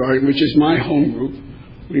got started, which is my home group.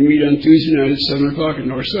 We meet on Tuesday night at 7 o'clock at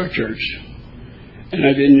North Star Church. And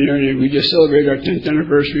I've been there, and we just celebrated our 10th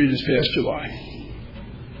anniversary this past July.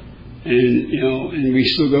 And, and we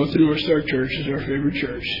still go to North Star Church as our favorite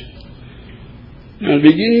church. Now, the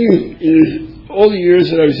beginning, in all the years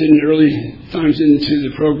that I was in early times into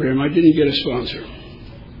the program, I didn't get a sponsor.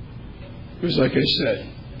 It was like I said,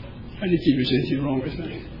 I didn't think there was anything wrong with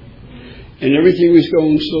me. And everything was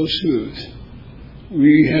going so smooth.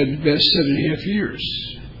 We had the best 7.5 years.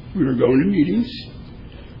 We were going to meetings.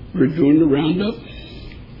 We were doing the roundup.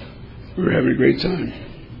 We were having a great time.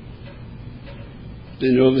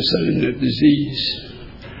 Then all of a sudden, that disease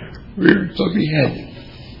reared its ugly head.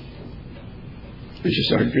 And she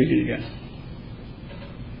started drinking again.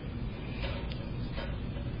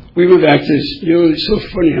 We went back to this, it's so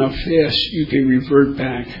funny how fast you can revert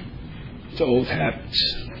back to old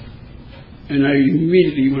habits. And I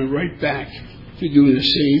immediately went right back to doing the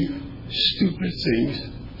same stupid things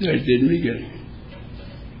that I did in the beginning.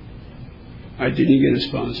 I didn't get a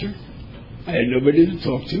sponsor. I had nobody to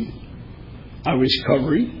talk to. I was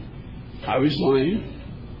covering. I was lying.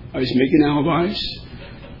 I was making alibis.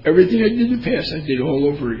 Everything I did in the past, I did all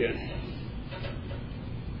over again.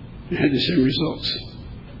 And had the same results.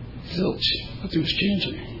 Zilch. Nothing was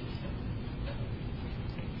changing.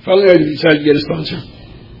 Finally, I decided to get a sponsor.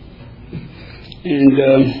 And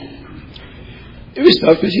it was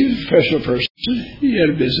tough because he was a professional person. He had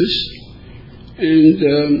a business. And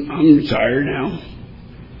I'm retired now.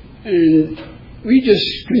 And we just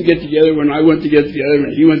couldn't get together when I went to get together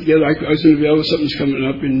and he went together. I wasn't available, something's coming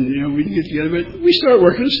up, and we didn't get together. But we started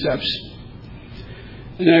working the steps.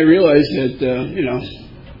 And I realized that,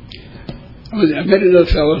 I met another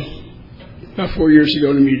fellow about 4 years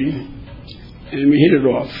ago in a meeting, and we hit it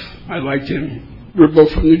off. I liked him. We're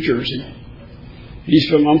both from New Jersey.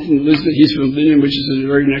 I'm from Elizabeth, he's from Linden, which is the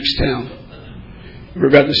very next town. We're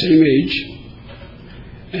about the same age.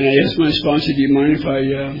 And I asked my sponsor, do you mind if I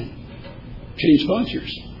change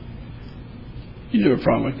sponsors? He didn't have a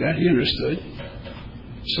problem with that. He understood.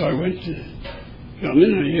 So I went to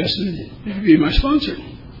Gentleman and I asked him if he could be my sponsor.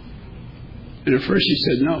 And at first he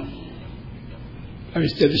said no. I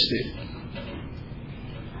was devastated.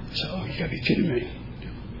 I said, oh, you got to be kidding me.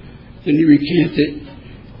 Then he recanted,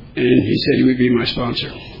 and he said he would be my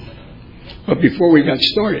sponsor. But before we got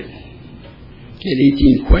started, he had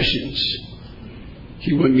 18 questions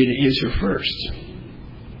he wanted me to answer first.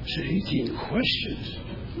 I said, 18 questions?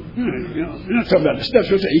 We're not talking about the steps.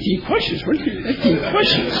 We're talking 18 questions. What are 18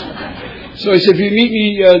 questions? So I said, if you meet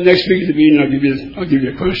me next week at the meeting, I'll give you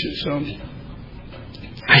a question. So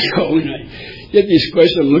I go and I get these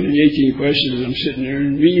questions. I'm looking at the 18 questions, and I'm sitting there,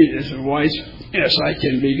 and me as a wise ass I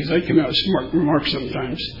can be, because I come out with smart remarks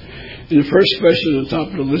sometimes. And the first question on top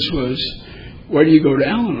of the list was, why do you go to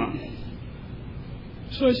Al-Anon?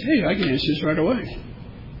 So I said, hey, I can answer this right away.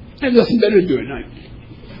 I have nothing better to do at night.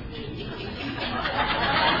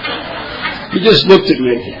 He just looked at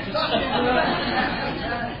me.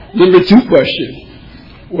 Number 2 question,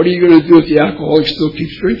 what are you going to do if the alcoholic still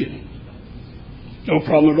keeps drinking? No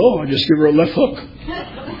problem at all. I just give her a left hook.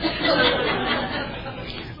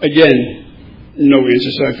 Again, no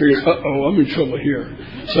answer. So I figured, I'm in trouble here.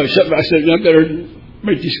 So I said, I better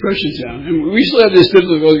write these questions down. And we still have this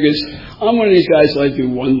difficulty because I'm one of these guys that like to do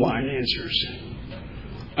one-line answers.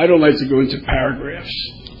 I don't like to go into paragraphs.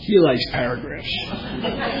 He likes paragraphs.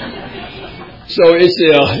 So it's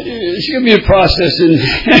going to be a process to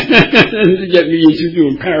get me into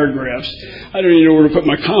doing paragraphs. I don't even know where to put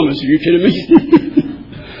my commas. Are you kidding me?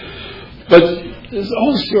 But the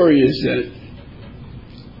whole story is that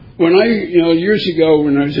when years ago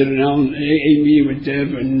when I was at an AA meeting with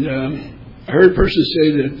Deb, and I heard a person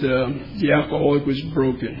say that the alcoholic was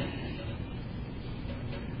broken.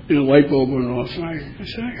 And a light bulb went off. And I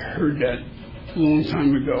said, I heard that a long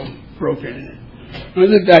time ago, broken. When I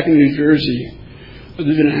lived back in New Jersey, I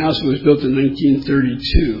lived in a house that was built in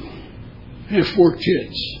 1932. I had 4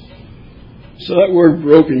 kids. So that word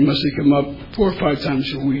broken must have come up 4 or 5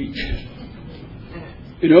 times a week.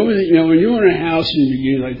 When you're in a house and you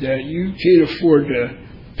begin like that, you can't afford to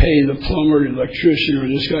pay the plumber, the electrician, or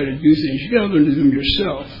this guy to do things. You got to learn to do them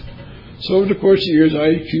yourself. So over the course of years, I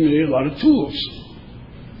accumulated a lot of tools.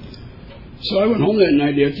 So I went home that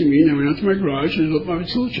night after me, and I went out to my garage and I looked at my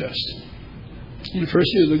tool chest. And the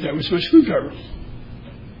first thing I looked at was my screwdriver.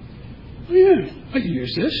 Oh yeah, I can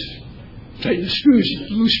use this. Tighten the screws,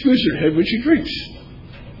 loose screws in her head when she drinks.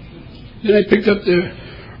 Then I picked up the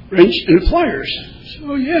wrench and the pliers.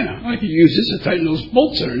 So yeah, I could use this to tighten those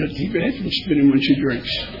bolts on her to keep her head from spinning when she drinks.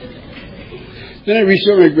 Then I reached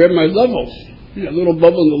over and I grabbed my level. That little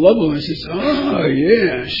bubble in the level, and I said, oh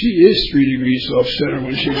yeah, she is 3 degrees off center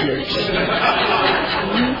when she drinks.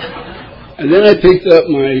 And then I picked up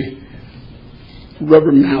my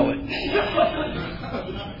rubber mallet.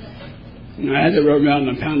 And I had the rubber mallet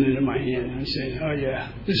and I pounded it in my hand. And I said, oh yeah,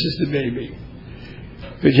 this is the baby.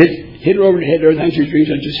 But hit her over the head every time she drinks.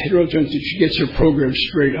 I just hit her over until she gets her program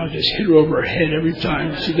straight. I'll just hit her over her head every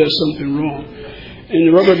time she does something wrong. And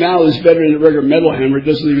the rubber mallet is better than the regular metal hammer. It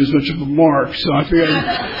doesn't leave as much of a mark. So I figured,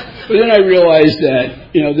 but then I realized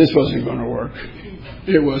that, this wasn't going to work.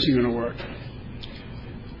 It wasn't going to work.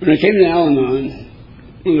 When I came to Al-Anon,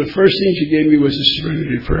 one of the first things she gave me was a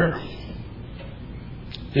serenity prayer.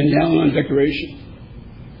 Then the Al-Anon Declaration.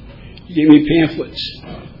 He gave me pamphlets.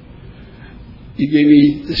 He gave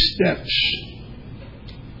me the steps.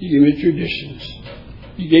 He gave me traditions.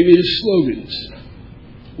 He gave me the slogans.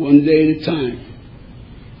 One day at a time.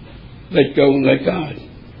 Let go and let God.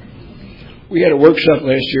 We had a workshop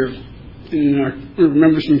last year, and one of our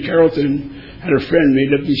members from Carrollton had a friend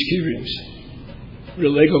made up these key rings with a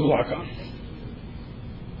Lego block on.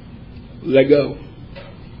 Let go.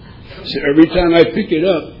 So every time I pick it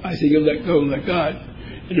up, I think of let go and let God.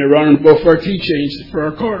 And they're on both our keychains for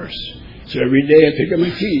our cars. So every day I pick up my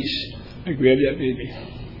keys, I grab that baby.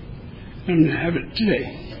 And I have it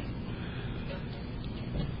today.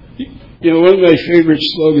 You know, one of my favorite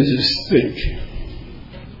slogans is think.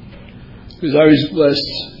 Because I was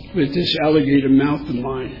blessed with this alligator mouth of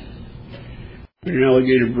mine, with an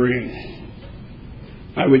alligator brain.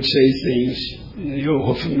 I would say things, and the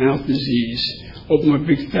old hoof and mouth disease, open my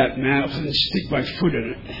big fat mouth and stick my foot in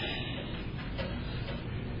it.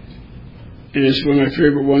 And it's one of my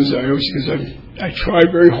favorite ones because I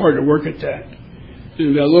tried very hard to work at that.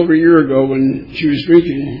 And about over a year ago, when she was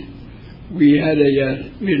drinking, we had a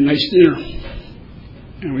nice dinner,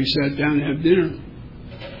 and we sat down to have dinner.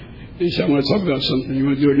 And he said, "I want to talk about something. You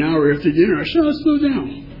want to do it now or after dinner?" I said, "Let's do it now."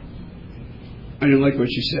 I didn't like what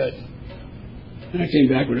she said, and I came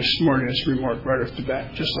back with a smart-ass remark right off the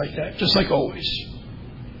bat, just like that, just like always.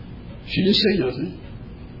 She didn't say nothing.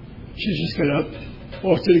 She just got up,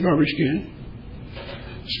 walked to the garbage can,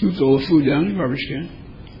 scooped all the food down in the garbage can,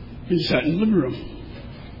 and sat in the living room.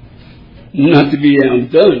 Not to be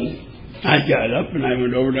outdone, I got up and I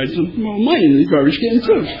went over and I dumped mine in the garbage can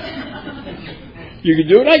too. You can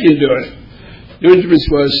do it, I can do it. The only difference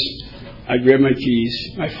was I grabbed my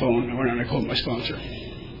keys, my phone, I went out and I called my sponsor.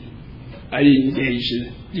 I didn't engage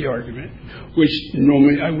in the argument, which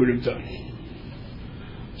normally I would have done.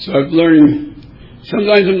 So I'm learning,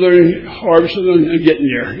 sometimes I'm learning hard, sometimes I'm getting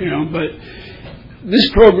there, you know, but this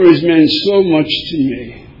program has meant so much to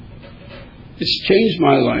me. It's changed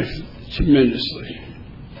my life tremendously.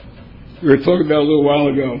 We were talking about a little while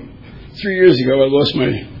ago. 3 years ago, I lost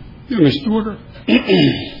my youngest daughter.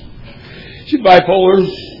 She's bipolar,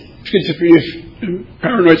 schizophrenia,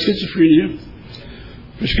 paranoid schizophrenia,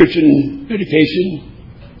 prescription medication,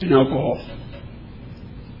 and alcohol.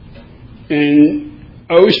 And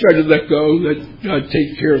I always try to let go, let God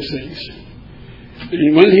take care of things.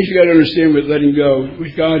 And one of the things you got to understand with letting go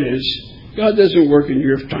with God is, God doesn't work in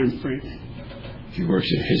your time frame. He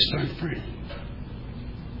works in His time frame.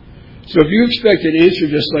 So if you expect an answer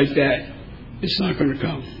just like that, it's not going to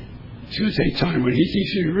come. It's going to take time. When He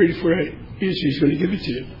thinks you're ready for that answer, He's going to give it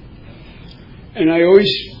to you. And I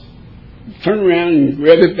always turn around and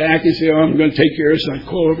grab it back and say, "Oh, I'm going to take care of it." So I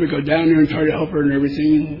call her, go down there and try to help her and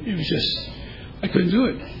everything. And it was just, I couldn't do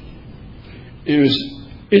it. And it was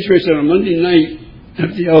interesting. On Monday night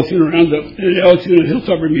at the Altoona Roundup, at the Altoona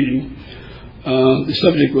Hilltopper meeting, the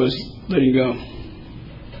subject was letting go.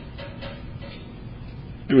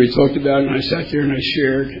 And we talked about it, and I sat there and I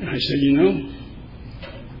shared, and I said, "You know,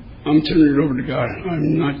 I'm turning it over to God.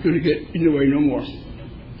 I'm not going to get in the way no more.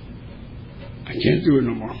 I can't do it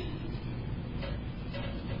no more."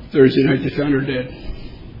 Thursday night, they found her dead.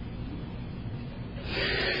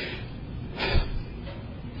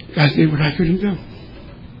 God did what I couldn't do.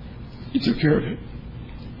 He took care of it.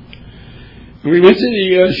 And we went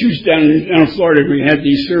to she was down in Florida. We had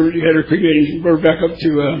we had her cremating, brought her back up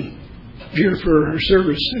to here for her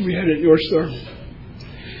service, and we had it at North Star.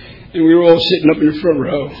 And we were all sitting up in the front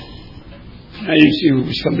row. I didn't see who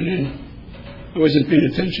was coming in. I wasn't paying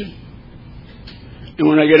attention. And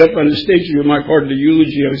when I got up on the stage to do my part of the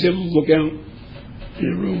eulogy, I was able to look out in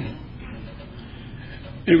the room.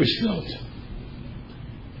 And it was filled.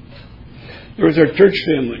 There was our church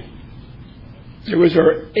family. There was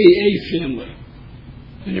our AA family.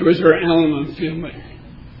 And there was our Al-Anon family.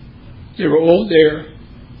 They were all there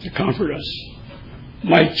to comfort us.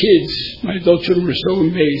 My kids, my adult children, were so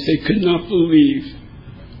amazed. They could not believe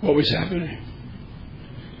what was happening.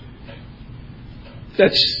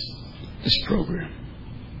 That's this program.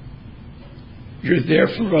 You're there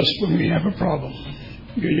for us when we have a problem.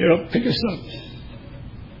 You're there to pick us up.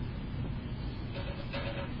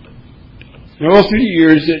 And all through the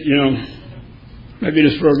years that, I've been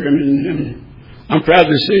in this program, and I'm proud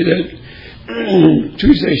to say that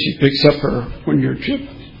Tuesday she picks up her 1-year trip.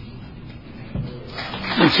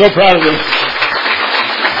 I'm so proud of her.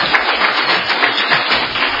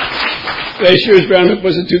 Last year's roundup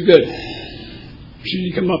wasn't too good. She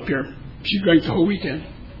didn't come up here. She drank the whole weekend.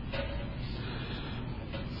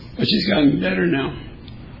 But she's gotten better now.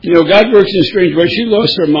 God works in strange ways. She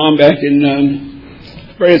lost her mom back in,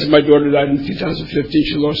 right after my daughter died in 2015.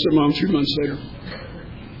 She lost her mom 3 months later.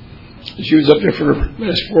 And she was up there for the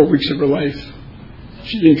last 4 weeks of her life.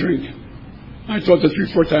 She didn't drink. I talked to her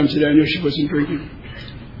 3-4 times a day. I knew she wasn't drinking.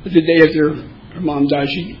 But the day after her mom died,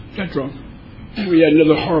 she got drunk. And we had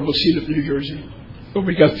another horrible scene up in New Jersey. But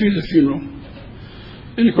we got through the funeral.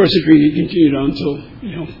 And of course the drinking continued on until,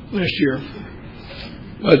 last year.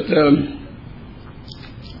 But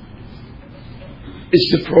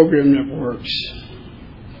it's the program that works.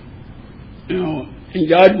 And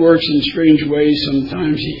God works in strange ways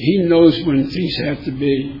sometimes. He knows when things have to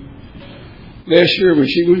be. Last year when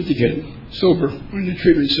she went to get sober in the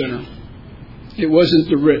treatment center, it wasn't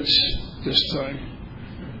the Ritz this time.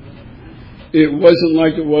 It wasn't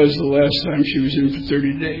like it was the last time she was in for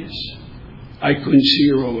 30 days. I couldn't see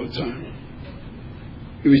her all the time.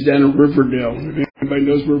 It was down in Riverdale. If anybody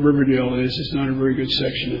knows where Riverdale is, it's not a very good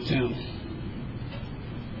section of town.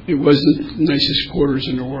 It wasn't the nicest quarters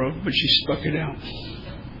in the world, but she stuck it out.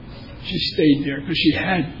 She stayed there because she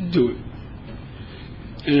had to do it.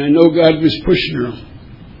 And I know God was pushing her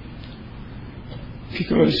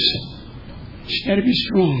because she had to be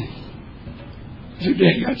strong. Her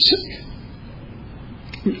dad got sick.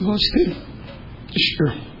 We lost him this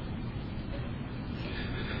year.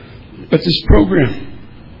 But this program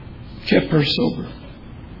kept her sober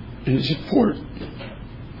and the support.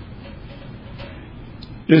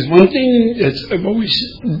 There's one thing that I've always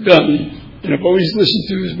done and I've always listened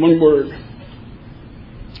to is one word.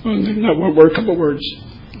 Well, not one word, a couple of words.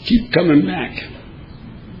 Keep coming back.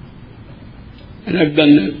 And I've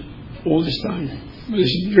done that all this time. Whether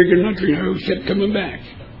it's drinking or not drinking, I always kept coming back.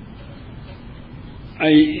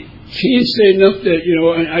 I can't say enough that,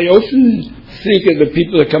 I often think of the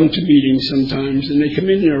people that come to meetings sometimes, and they come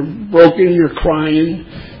in, they're broken, they're crying,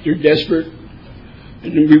 they're desperate,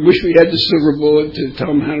 and then we wish we had the silver bullet to tell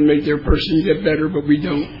them how to make their person get better, but we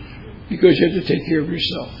don't, because you have to take care of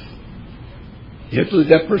yourself. You have to let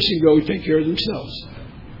that person go and take care of themselves.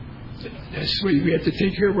 That's the way we have to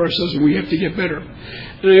take care of ourselves, and we have to get better.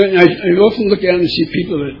 And I often look out and see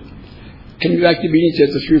people that come back to meetings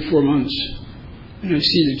after 3 or 4 months, and I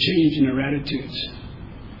see the change in their attitudes.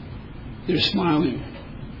 They're smiling.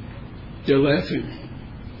 They're laughing.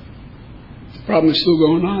 The problem is still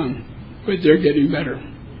going on, but they're getting better.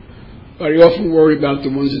 But I often worry about the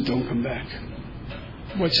ones that don't come back.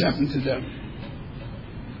 What's happened to them?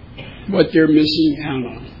 What they're missing out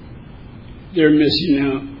on. They're missing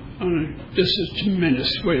out on just a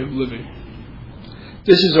tremendous way of living.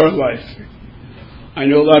 This is our life. I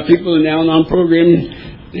know a lot of people in the Al-Anon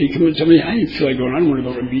program, they come and tell me, I didn't feel like going. I don't want to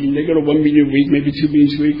go to a meeting. They go to 1 meeting a week, maybe 2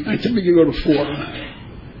 meetings a week. I typically go to 4.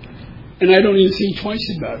 And I don't even think twice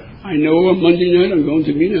about it. I know on Monday night I'm going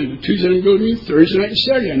to a meeting. On Tuesday I'm going to a meeting. Thursday night and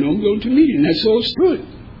Saturday I know I'm going to a meeting. That's all it's good.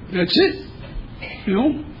 That's it. And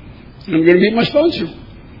I'm going to meet my sponsor.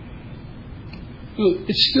 Well,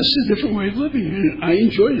 it's just a different way of living. And I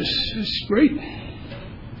enjoy this. It's great.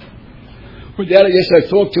 With that, I guess I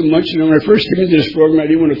talked too much. When I first came into this program, I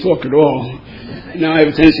didn't want to talk at all. Now I have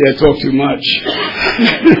a tendency to talk too much.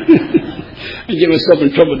 I get myself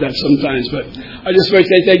in trouble with that sometimes. But I just want to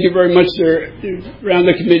say thank you very much around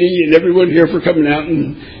the committee and everyone here for coming out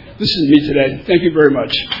and listening to me today. Thank you very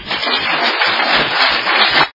much.